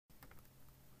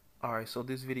Alright, so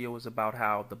this video is about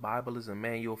how the Bible is a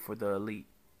manual for the elite.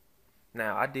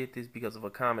 Now, I did this because of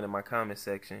a comment in my comment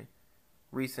section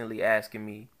recently asking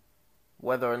me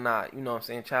whether or not, you know what I'm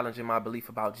saying, challenging my belief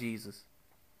about Jesus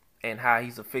and how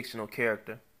he's a fictional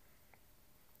character.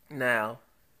 Now,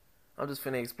 I'm just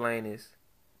finna explain this.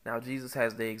 Now, Jesus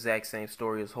has the exact same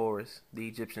story as Horus, the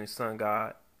Egyptian sun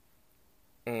god,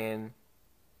 and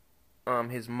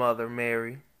his mother,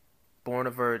 Mary, born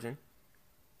a virgin,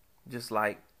 just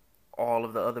like all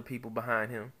of the other people behind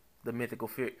him, the mythical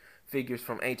figures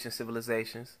from ancient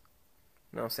civilizations,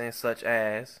 you know what I'm saying, such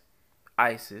as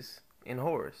Isis and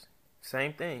Horus.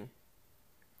 Same thing.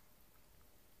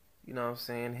 You know what I'm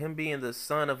saying? Him being the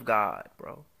son of God,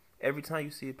 bro. Every time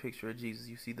you see a picture of Jesus,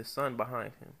 you see the son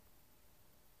behind him.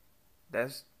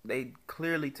 They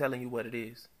clearly telling you what it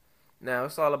is. Now,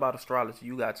 it's all about astrology.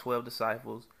 You got 12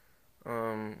 disciples,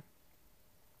 um,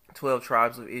 12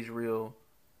 tribes of Israel.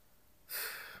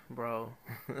 Bro,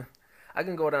 I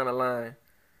can go down the line,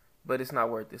 but it's not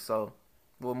worth it. So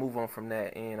we'll move on from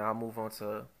that, and I'll move on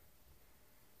to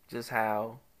just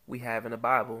how we have in the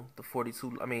Bible the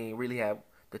 42. I mean, really have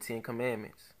the 10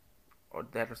 Commandments, or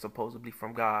that are supposedly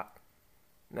from God.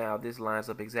 Now, this lines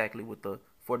up exactly with the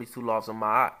 42 laws of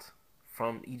Ma'at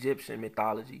from Egyptian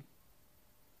mythology,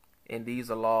 and these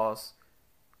are laws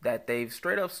that they've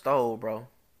straight up stole, bro,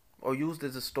 or used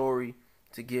as a story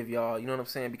to give y'all. You know what I'm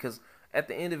saying? Because at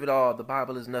the end of it all, the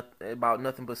Bible is about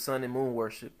nothing but sun and moon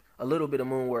worship. A little bit of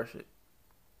moon worship,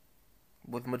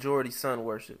 with majority sun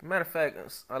worship. Matter of fact,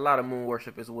 a lot of moon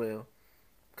worship as well,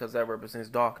 because that represents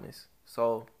darkness.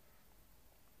 So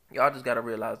y'all just gotta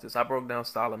realize this. I broke down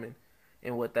Solomon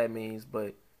and what that means,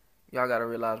 but y'all gotta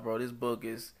realize, bro, this book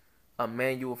is a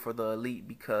manual for the elite,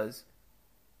 because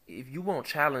if you won't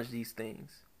challenge these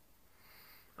things,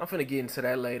 I'm finna get into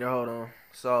that later. Hold on.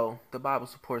 So the Bible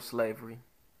supports slavery.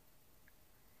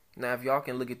 Now, if y'all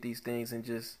can look at these things and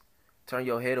just turn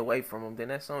your head away from them, then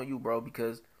that's on you, bro.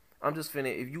 Because I'm just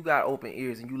finna, if you got open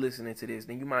ears and you listening to this,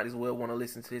 then you might as well want to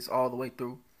listen to this all the way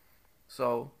through.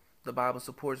 So the Bible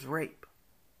supports rape.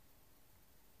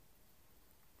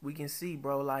 We can see,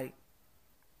 bro, like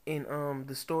in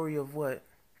the story of what?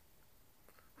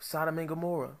 Sodom and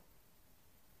Gomorrah.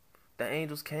 The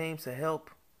angels came to help.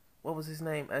 What was his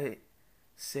name? Hey,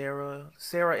 Sarah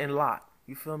and Lot.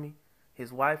 You feel me?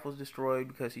 His wife was destroyed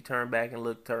because she turned back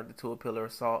and turned into a pillar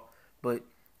of salt. But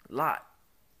Lot,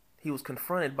 he was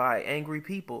confronted by angry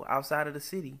people outside of the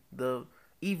city, the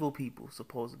evil people,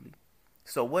 supposedly.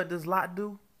 So what does Lot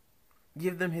do?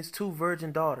 Give them his two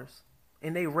virgin daughters,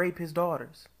 and they rape his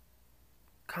daughters.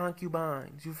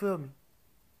 Concubines, you feel me?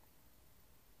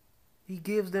 He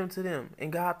gives them to them,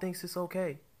 and God thinks it's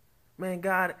okay. Man,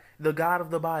 God, the God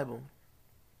of the Bible,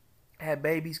 had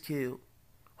babies killed.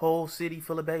 Whole city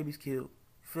full of babies killed.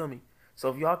 You feel me? So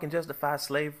if y'all can justify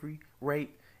slavery,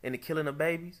 rape, and the killing of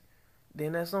babies,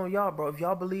 then that's on y'all, bro. If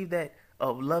y'all believe that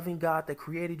a loving God that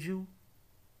created you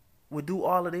would do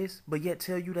all of this, but yet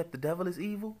tell you that the devil is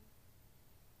evil,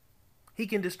 he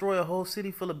can destroy a whole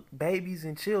city full of babies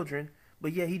and children,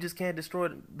 but yet he just can't destroy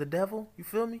the devil. You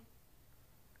feel me?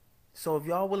 So if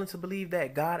y'all willing to believe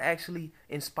that God actually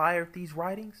inspired these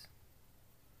writings,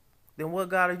 then what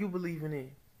God are you believing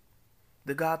in?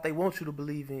 The God they want you to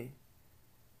believe in.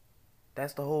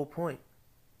 That's the whole point.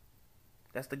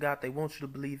 That's the God they want you to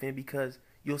believe in, because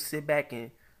you'll sit back and,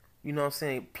 you know what I'm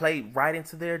saying, play right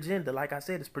into their agenda. Like I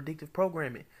said, it's predictive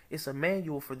programming. It's a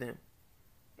manual for them.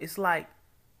 It's like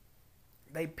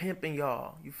they pimping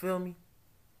y'all. You feel me?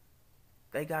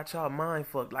 They got y'all mind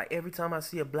fucked. Like every time I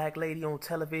see a black lady on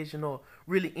television or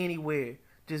really anywhere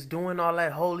just doing all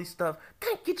that holy stuff,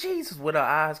 thank you, Jesus, with her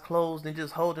eyes closed and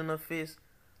just holding her fist,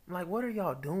 I'm like, what are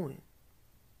y'all doing?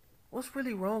 What's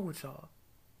really wrong with y'all?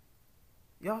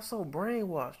 Y'all so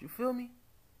brainwashed, you feel me?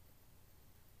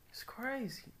 It's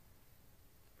crazy.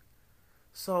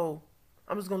 So,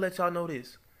 I'm just gonna let y'all know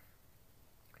this.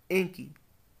 Enki,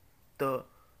 the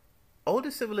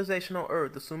oldest civilization on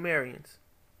Earth, the Sumerians.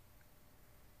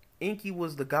 Enki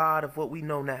was the god of what we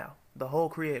know now, the whole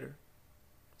creator.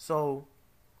 So,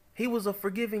 he was a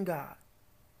forgiving God.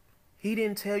 He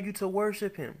didn't tell you to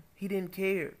worship him. He didn't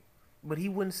care. But he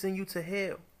wouldn't send you to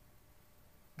hell.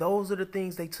 Those are the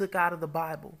things they took out of the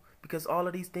Bible, because all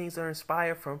of these things are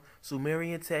inspired from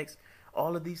Sumerian texts.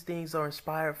 All of these things are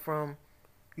inspired from,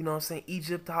 you know what I'm saying,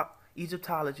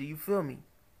 Egyptology. You feel me?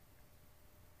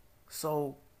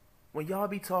 So when y'all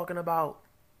be talking about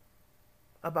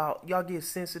y'all get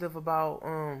sensitive about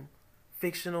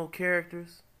fictional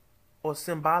characters or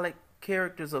symbolic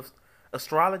characters of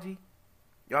astrology,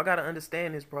 y'all gotta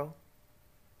understand this, bro.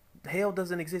 Hell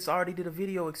doesn't exist. I already did a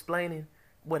video explaining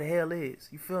what hell is.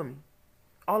 You feel me?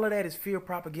 All of that is fear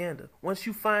propaganda. Once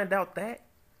you find out that,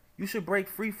 you should break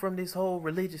free from this whole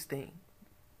religious thing.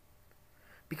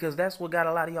 Because that's what got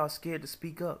a lot of y'all scared to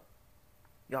speak up.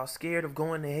 Y'all scared of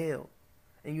going to hell.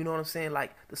 And you know what I'm saying?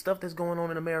 Like, the stuff that's going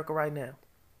on in America right now.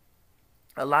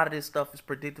 A lot of this stuff is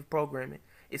predictive programming.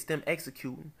 It's them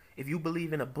executing. If you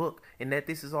believe in a book and that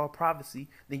this is all prophecy,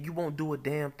 then you won't do a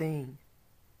damn thing.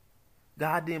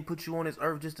 God didn't put you on this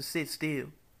earth just to sit still.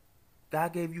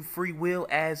 God gave you free will,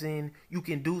 as in you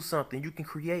can do something. You can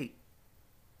create.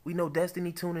 We know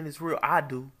destiny tuning is real. I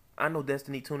do. I know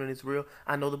destiny tuning is real.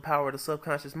 I know the power of the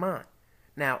subconscious mind.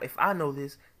 Now, if I know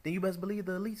this, then you best believe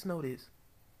the elites know this.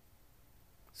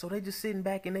 So they just sitting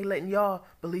back and they letting y'all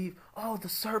believe, oh, the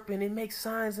serpent, it makes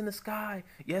signs in the sky.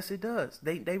 Yes, it does.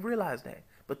 They realize that.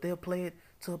 But they'll play it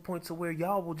to a point to where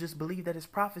y'all will just believe that it's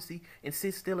prophecy and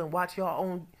sit still and watch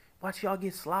y'all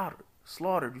get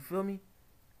slaughtered. You feel me?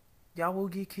 Y'all will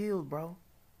get killed, bro.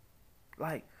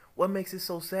 Like, what makes it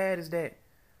so sad is that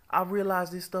I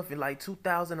realized this stuff in like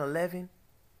 2011,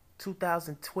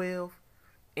 2012,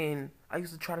 and I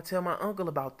used to try to tell my uncle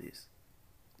about this.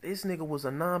 This nigga was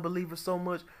a non-believer so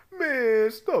much. Man,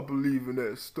 stop believing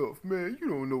that stuff, man. You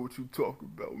don't know what you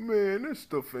talking about, man. That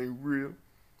stuff ain't real.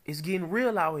 It's getting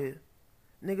real out here.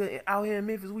 Nigga, out here in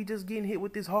Memphis, we just getting hit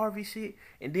with this Harvey shit.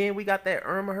 And then we got that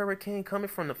Irma hurricane coming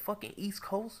from the fucking East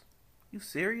Coast. You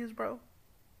serious, bro?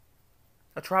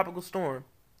 A tropical storm.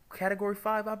 Category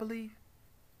 5, I believe.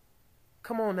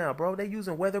 Come on now, bro. They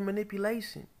using weather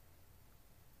manipulation.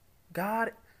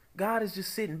 God is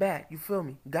just sitting back. You feel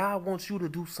me? God wants you to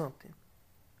do something.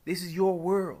 This is your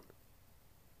world.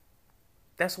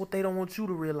 That's what they don't want you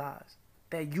to realize.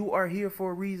 That you are here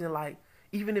for a reason. Like,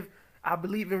 even if I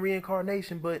believe in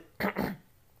reincarnation, but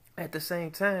at the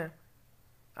same time,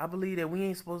 I believe that we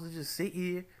ain't supposed to just sit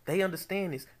here. They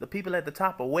understand this. The people at the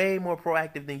top are way more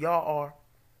proactive than y'all are.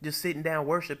 Just sitting down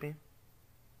worshiping.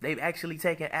 They've actually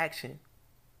taken action.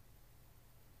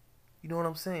 You know what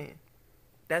I'm saying?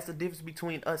 That's the difference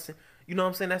between us and, you know what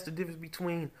I'm saying? That's the difference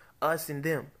between us and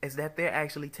them. Is that they're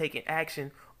actually taking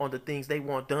action on the things they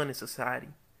want done in society.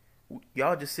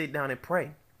 Y'all just sit down and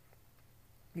pray.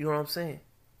 You know what I'm saying?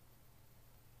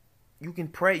 You can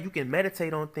pray, you can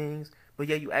meditate on things, but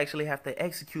yeah, you actually have to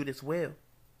execute as well.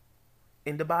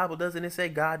 In the Bible, doesn't it say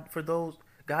God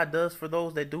does for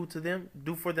those that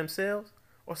do for themselves,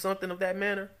 or something of that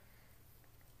manner?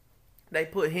 They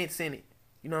put hints in it.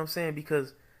 You know what I'm saying?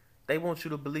 Because they want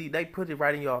you to believe. They put it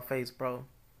right in your face, bro.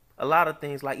 A lot of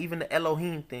things, like even the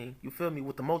Elohim thing, you feel me,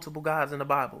 with the multiple gods in the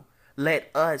Bible. Let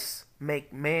us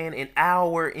make man in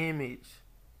our image.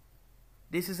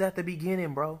 This is at the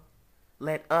beginning, bro.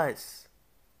 Let us.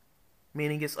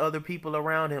 Meaning it's other people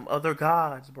around him, other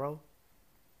gods, bro.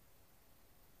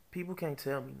 People can't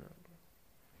tell me nothing, bro.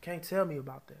 Can't tell me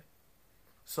about that.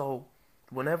 So,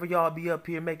 whenever y'all be up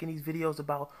here making these videos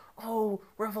about, oh,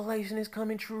 Revelation is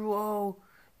coming true, oh,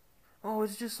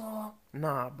 it's just all.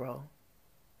 Nah, bro.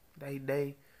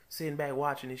 They sitting back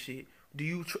watching this shit. Do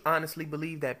you honestly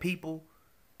believe that people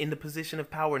in the position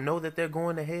of power know that they're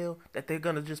going to hell? That they're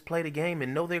going to just play the game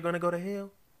and know they're going to go to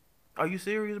hell? Are you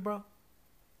serious, bro?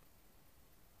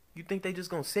 You think they just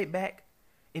going to sit back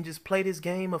and just play this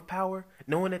game of power,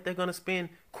 knowing that they're going to spend,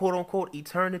 quote unquote,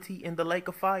 eternity in the lake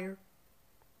of fire?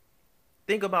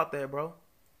 Think about that, bro.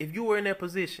 If you were in their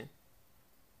position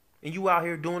and you out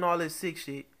here doing all this sick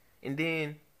shit, and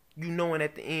then you knowing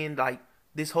at the end, like,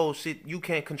 this whole shit you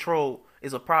can't control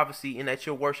is a prophecy, and that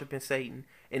you're worshiping Satan,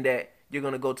 and that you're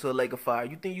going to go to a lake of fire.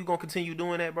 You think you're going to continue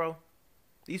doing that, bro?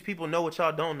 These people know what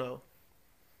y'all don't know.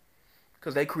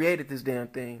 Because they created this damn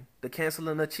thing. The Council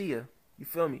of Nicaea. You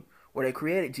feel me? Where they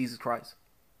created Jesus Christ.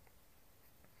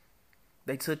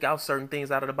 They took out certain things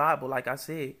out of the Bible, like I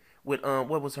said. With,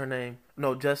 what was her name?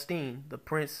 No, Justine. The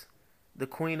prince, the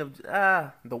queen of,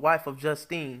 the wife of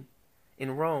Justine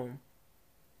in Rome.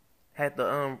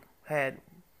 Had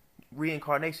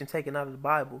reincarnation taken out of the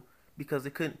Bible. Because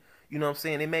it couldn't, you know what I'm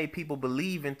saying? It made people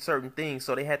believe in certain things,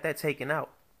 so they had that taken out.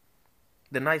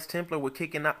 The Knights Templar were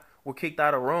kicked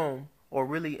out of Rome. Or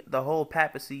really, the whole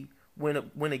papacy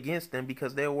went against them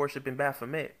because they were worshiping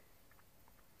Baphomet.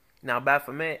 Now,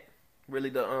 Baphomet, really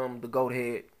the goat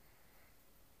head,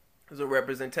 is a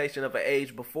representation of an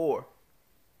age before.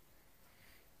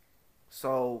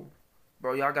 So,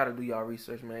 bro, y'all gotta do y'all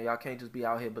research, man. Y'all can't just be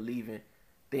out here believing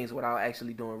things without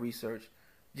actually doing research.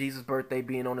 Jesus' birthday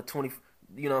being on the 20th,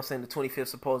 you know what I'm saying, the 25th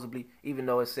supposedly, even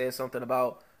though it says something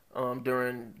about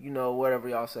during, you know, whatever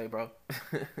y'all say, bro.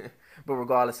 But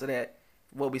regardless of that,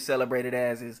 what we celebrated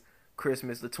as is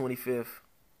Christmas, the 25th,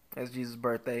 as Jesus'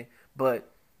 birthday. But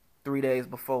 4 days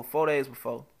before,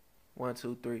 1,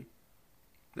 2, 3,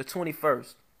 the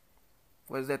 21st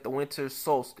Was that the winter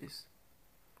solstice?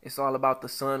 It's all about the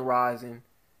sun rising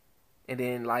and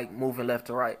then like moving left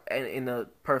to right and in a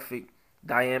perfect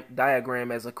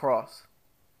diagram as a cross.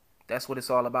 That's what it's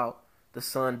all about. The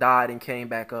sun died and came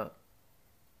back up.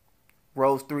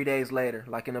 Rose 3 days later,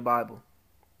 like in the Bible.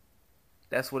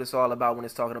 That's what it's all about when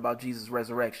it's talking about Jesus'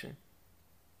 resurrection.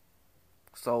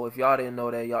 So if y'all didn't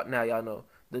know that, y'all know.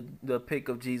 The pic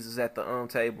of Jesus at the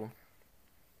table.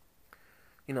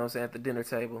 You know what I'm saying, at the dinner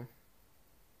table.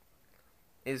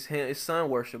 It's him, it's sun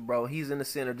worship, bro. He's in the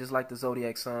center just like the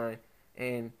zodiac sign.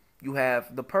 And you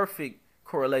have the perfect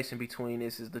correlation between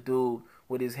this is the dude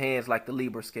with his hands like the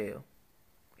Libra scale.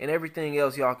 And everything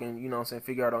else y'all can, you know what I'm saying,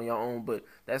 figure out on your own. But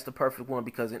that's the perfect one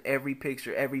because in every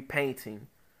picture, every painting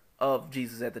of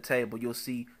Jesus at the table, you'll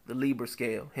see the Libra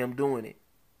scale, him doing it.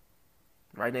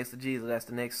 Right next to Jesus, that's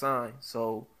the next sign.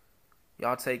 So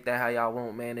y'all take that how y'all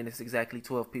want, man. And it's exactly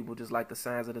 12 people just like the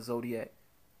signs of the zodiac.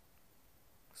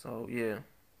 So, yeah.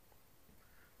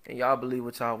 And y'all believe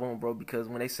what y'all want, bro, because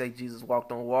when they say Jesus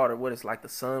walked on water, what it's like the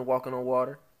sun walking on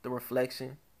water, the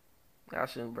reflection. I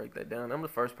shouldn't break that down. I'm the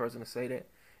first person to say that.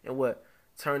 And what?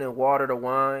 Turning water to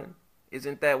wine?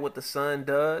 Isn't that what the sun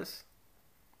does?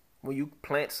 When you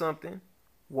plant something,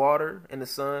 water and the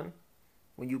sun,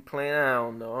 when you plant, I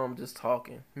don't know, I'm just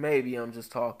talking. Maybe I'm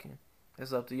just talking.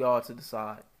 It's up to y'all to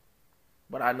decide.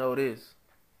 But I know this.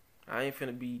 I ain't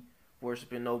finna be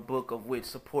worshiping no book of which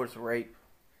supports rape,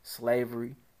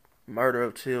 slavery, murder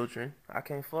of children. I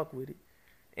can't fuck with it.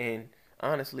 And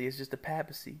honestly, it's just the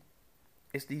papacy.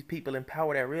 It's these people in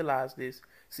power that realize this.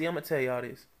 See, I'm going to tell y'all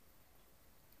this.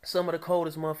 Some of the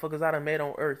coldest motherfuckers I done met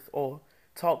on earth or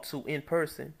talked to in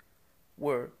person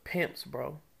were pimps,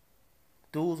 bro.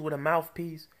 Dudes with a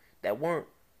mouthpiece that weren't,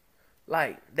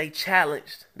 like, they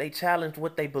challenged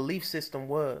what their belief system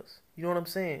was. You know what I'm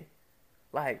saying?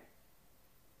 Like,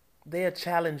 they'll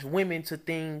challenge women to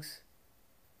things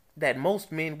that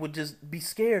most men would just be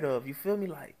scared of. You feel me?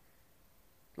 Like,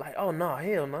 oh, no,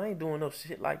 hell no, I ain't doing no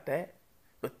shit like that.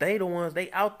 But they the ones,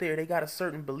 they out there, they got a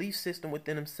certain belief system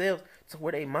within themselves to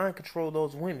where they mind control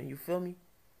those women. You feel me?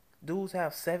 Dudes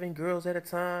have 7 girls at a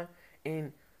time,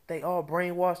 and they all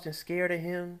brainwashed and scared of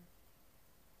him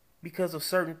because of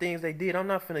certain things they did. I'm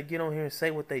not finna get on here and say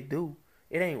what they do.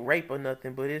 It ain't rape or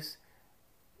nothing, but it's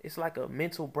like a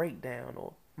mental breakdown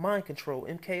or mind control,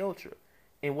 MK Ultra.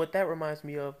 And what that reminds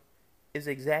me of is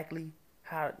exactly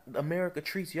how America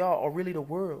treats y'all, or really the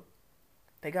world.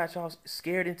 They got y'all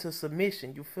scared into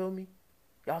submission, you feel me?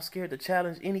 Y'all scared to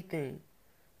challenge anything.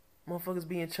 Motherfuckers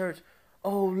be in church,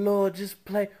 oh Lord, just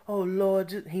play, oh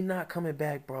Lord, he not coming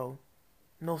back, bro.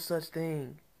 No such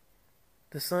thing.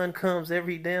 The sun comes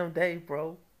every damn day,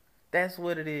 bro. That's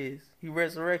what it is. He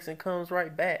resurrects and comes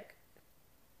right back.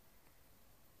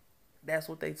 That's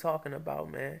what they talking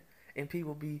about, man. And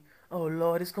people be, oh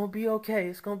Lord, it's gonna be okay.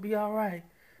 It's gonna be alright.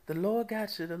 The Lord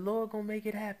got you. The Lord gonna make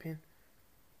it happen.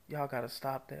 Y'all gotta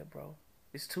stop that, bro.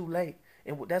 It's too late.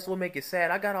 And that's what make it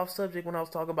sad. I got off subject when I was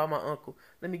talking about my uncle.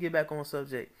 Let me get back on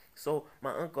subject. So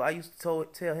my uncle, I used to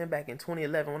tell him back in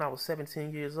 2011 when I was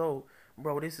 17 years old,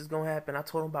 bro, this is gonna happen. I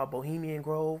told him about Bohemian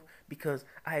Grove because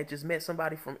I had just met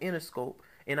somebody from Interscope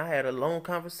and I had a long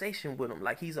conversation with him.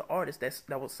 Like, he's an artist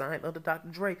that was signed under Dr.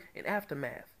 Dre in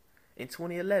Aftermath in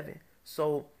 2011.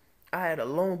 So I had a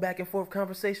long back and forth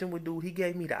conversation with dude. He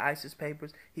gave me the ISIS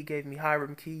papers. He gave me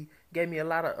Hiram Key. Gave me a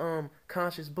lot of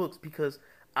conscious books because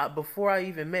before I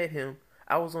even met him,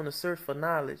 I was on the search for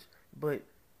knowledge, but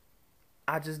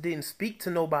I just didn't speak to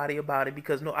nobody about it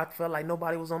because I felt like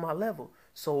nobody was on my level.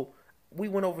 So we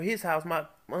went over his house. My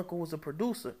uncle was a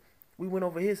producer. We went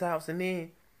over his house and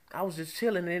then I was just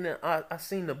chilling and then I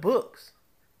seen the books.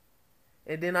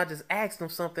 And then I just asked him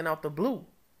something out the blue.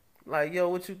 Like, yo,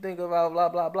 what you think about blah,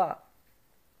 blah, blah.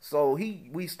 So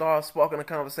we started sparking a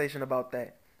conversation about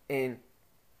that. And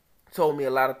told me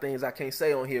a lot of things I can't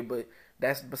say on here, but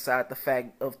that's beside the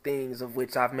fact of things of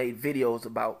which I've made videos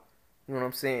about. You know what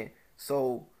I'm saying?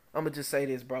 So I'm going to just say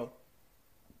this, bro.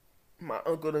 My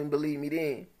uncle didn't believe me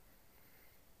then.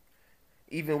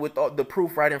 Even with all the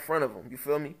proof right in front of him. You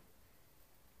feel me?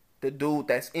 The dude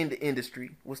that's in the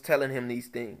industry was telling him these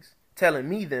things. Telling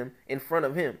me them in front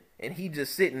of him. And he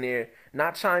just sitting there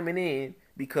not chiming in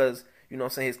because, you know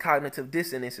what I'm saying, his cognitive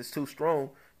dissonance is too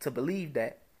strong to believe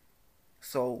that.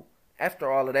 So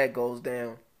after all of that goes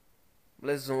down,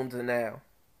 let's zoom to now.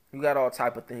 You got all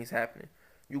type of things happening.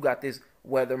 You got this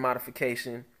weather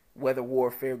modification, weather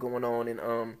warfare going on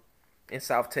in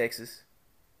South Texas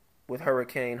with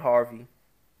Hurricane Harvey.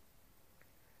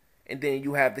 And then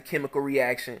you have the chemical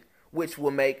reaction, which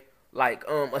will make like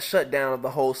a shutdown of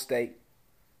the whole state.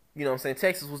 You know what I'm saying?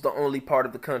 Texas was the only part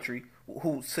of the country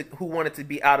who wanted to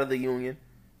be out of the Union.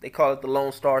 They call it the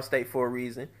Lone Star State for a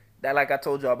reason. That, like I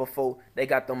told y'all before, they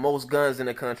got the most guns in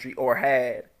the country, or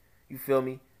had. You feel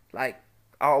me? Like,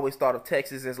 I always thought of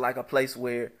Texas as like a place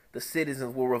where the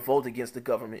citizens will revolt against the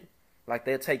government. Like,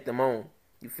 they'll take them on.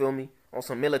 You feel me? On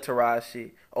some militarized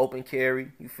shit. Open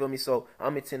carry. You feel me? So,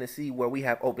 I'm in Tennessee where we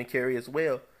have open carry as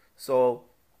well. So,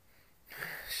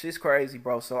 shit's crazy,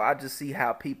 bro. So, I just see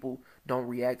how people don't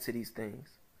react to these things.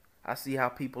 I see how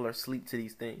people are asleep to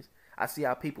these things. I see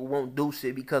how people won't do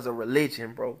shit because of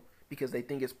religion, bro. Because they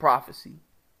think it's prophecy.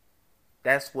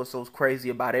 That's what's so crazy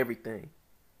about everything.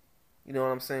 You know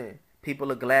what I'm saying?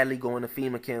 People are gladly going to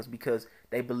FEMA camps because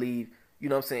they believe, you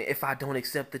know what I'm saying, if I don't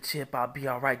accept the chip, I'll be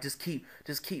alright. Just keep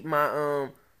my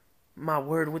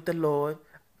word with the Lord.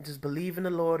 Just believe in the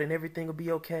Lord and everything will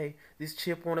be okay. This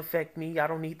chip won't affect me. I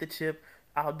don't need the chip.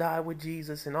 I'll die with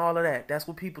Jesus and all of that. That's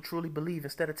what people truly believe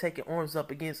instead of taking arms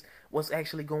up against what's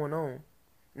actually going on.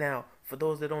 Now, for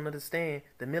those that don't understand,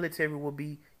 the military will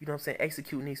be, you know what I'm saying,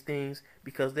 executing these things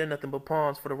because they're nothing but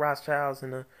pawns for the Rothschilds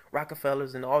and the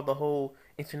Rockefellers and all the whole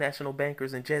international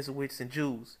bankers and Jesuits and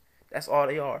Jews. That's all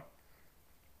they are.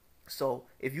 So,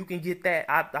 if you can get that,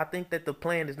 I think that the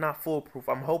plan is not foolproof.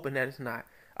 I'm hoping that it's not.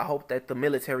 I hope that the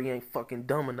military ain't fucking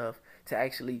dumb enough to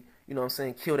actually, you know what I'm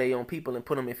saying, kill their own people and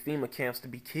put them in FEMA camps to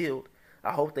be killed.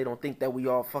 I hope they don't think that we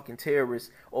all fucking terrorists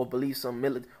or believe some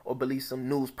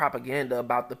news propaganda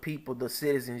about the people, the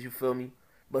citizens, you feel me?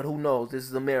 But who knows? This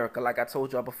is America. Like I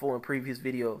told y'all before in previous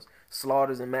videos,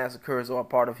 slaughters and massacres are a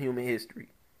part of human history.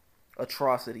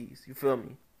 Atrocities, you feel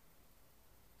me?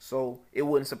 So it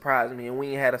wouldn't surprise me, and we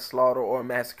ain't had a slaughter or a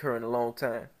massacre in a long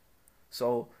time.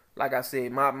 So, like I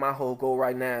said, my whole goal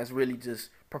right now is really just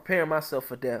preparing myself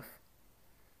for death.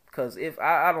 Cause if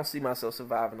I don't see myself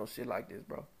surviving no shit like this,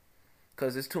 bro.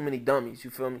 Cause there's too many dummies,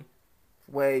 you feel me?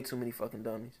 Way too many fucking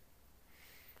dummies.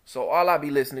 So all I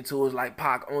be listening to is like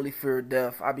Pac only fear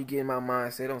death. I be getting my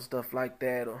mindset on stuff like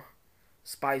that, or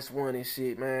Spice One and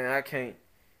shit, man. I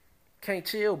can't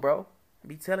chill, bro. I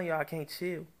be telling y'all I can't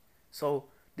chill. So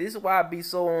this is why I be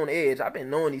so on edge. I've been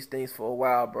knowing these things for a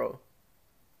while, bro.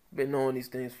 Been knowing these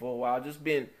things for a while. Just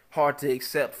been hard to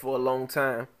accept for a long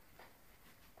time.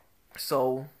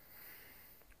 So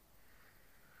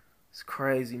it's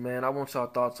crazy, man. I want y'all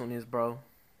thoughts on this, bro.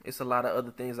 It's a lot of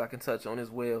other things I can touch on as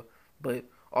well. But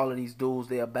all of these dudes,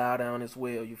 they'll bow down as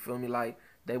well. You feel me? Like,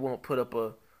 they won't put up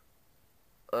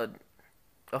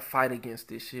a fight against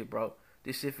this shit, bro.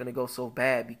 This shit finna go so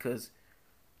bad because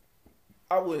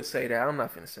I wouldn't say that. I'm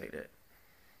not finna say that.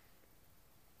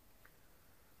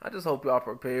 I just hope y'all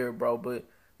prepared, bro. But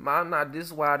this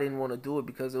is why I didn't want to do it,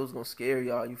 because it was gonna scare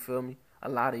y'all, you feel me? A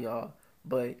lot of y'all.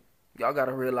 But y'all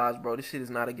gotta realize, bro, this shit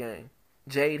is not a game.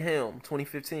 Jade Helm,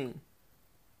 2015.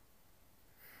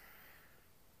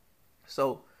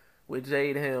 So, with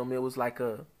Jade Helm, it was like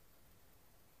an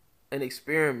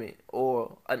experiment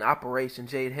or an operation,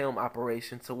 Jade Helm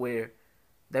operation, to where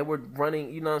they were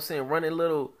running, you know what I'm saying, running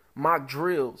little mock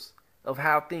drills of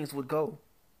how things would go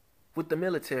with the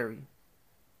military.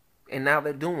 And now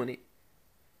they're doing it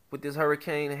with this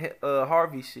Hurricane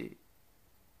Harvey shit.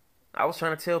 I was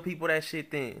trying to tell people that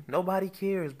shit then. Nobody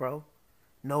cares, bro.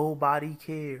 Nobody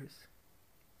cares.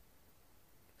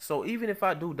 So even if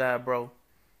I do die, bro,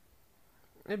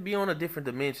 it'd be on a different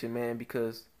dimension, man,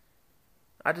 because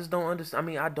I just don't understand. I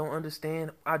mean, I don't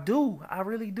understand. I do. I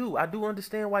really do. I do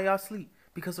understand why y'all sleep.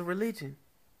 Because of religion.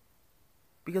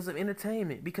 Because of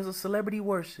entertainment. Because of celebrity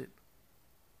worship.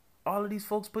 All of these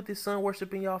folks put this sun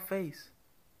worship in y'all face.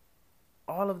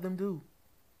 All of them do.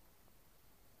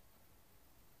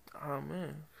 Oh,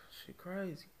 man. Shit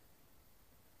crazy.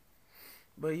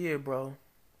 But yeah, bro.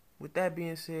 With that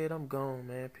being said, I'm gone,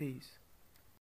 man. Peace.